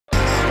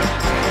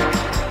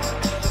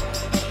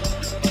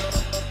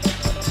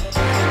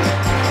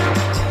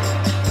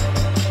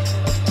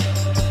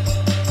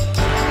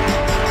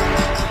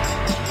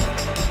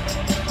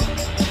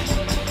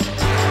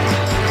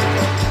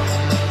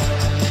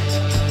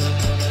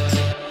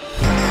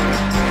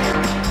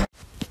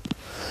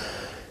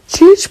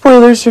Teenage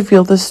spoilers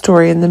reveal the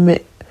story in the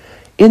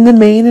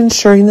main,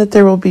 ensuring that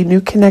there will be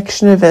new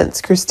connection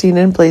events.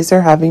 Kristina and Blaze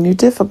are having new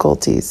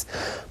difficulties.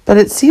 But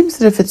it seems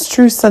that if it's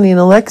true, Sonny and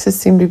Alexis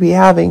seem to be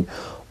having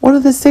one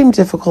of the same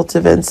difficult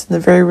events in the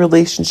very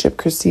relationship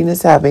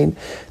Kristina's having,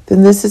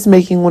 then this is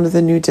making one of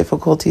the new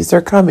difficulties are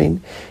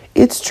coming.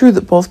 It's true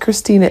that both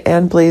Kristina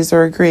and Blaze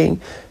are agreeing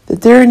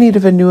that they're in need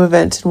of a new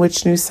event in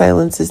which new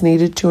silence is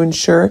needed to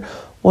ensure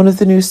one of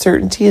the new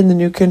certainty and the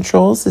new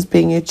controls is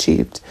being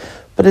achieved.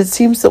 But it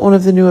seems that one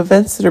of the new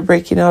events that are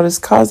breaking out is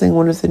causing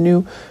one of the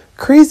new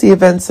crazy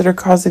events that are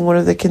causing one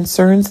of the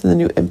concerns and the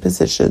new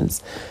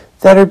impositions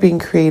that are being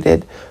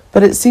created.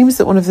 But it seems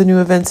that one of the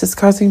new events is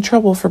causing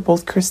trouble for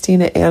both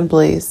Kristina and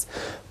Blaze.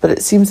 But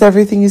it seems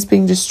everything is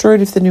being destroyed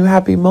if the new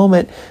happy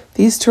moment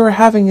these two are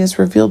having is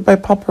revealed by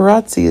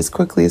paparazzi as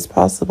quickly as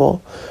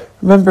possible.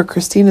 Remember,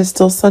 Kristina is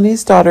still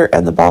Sonny's daughter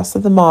and the boss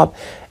of the mob,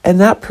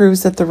 and that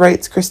proves that the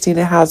rights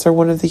Kristina has are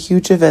one of the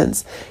huge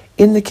events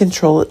in the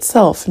control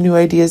itself. New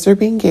ideas are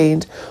being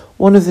gained.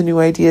 One of the new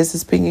ideas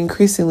is being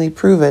increasingly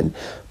proven,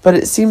 but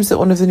it seems that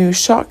one of the new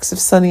shocks of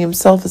Sonny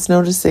himself is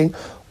noticing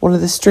one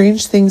of the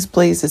strange things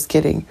Blaze is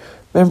getting.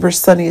 Remember,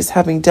 Sonny is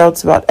having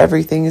doubts about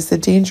everything as the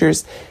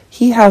dangers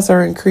he has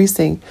are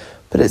increasing,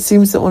 but it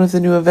seems that one of the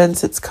new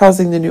events that's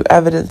causing the new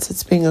evidence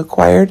that's being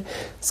acquired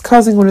is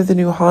causing one of the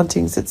new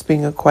hauntings that's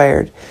being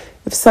acquired.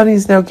 If Sonny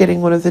is now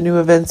getting one of the new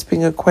events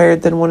being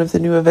acquired, then one of the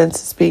new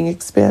events is being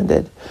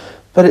expanded.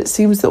 But it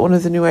seems that one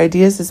of the new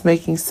ideas is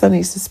making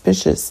Sonny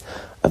suspicious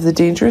of the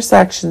dangerous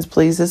actions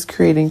Blaze is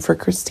creating for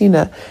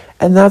Kristina,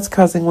 and that's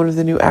causing one of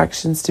the new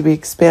actions to be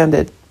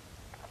expanded.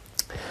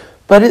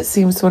 But it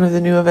seems one of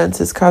the new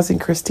events is causing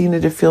Kristina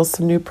to feel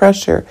some new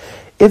pressure.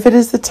 If it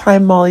is the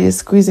time Molly is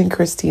squeezing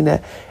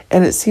Kristina,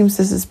 and it seems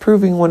this is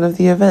proving one of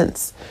the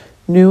events.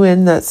 New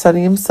in that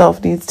Sonny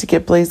himself needs to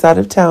get Blaze out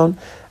of town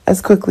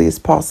as quickly as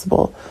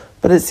possible.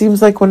 But it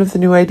seems like one of the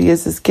new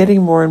ideas is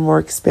getting more and more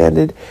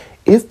expanded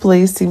if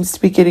Blaze seems to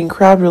be getting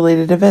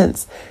crowd-related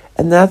events,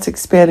 and that's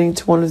expanding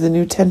to one of the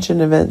new tension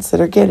events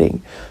that are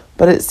getting.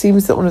 But it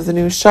seems that one of the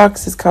new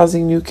shocks is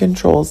causing new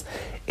controls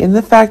in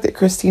the fact that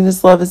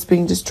Kristina's love is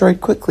being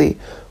destroyed quickly,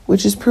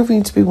 which is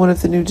proving to be one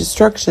of the new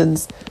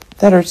destructions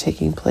that are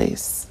taking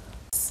place.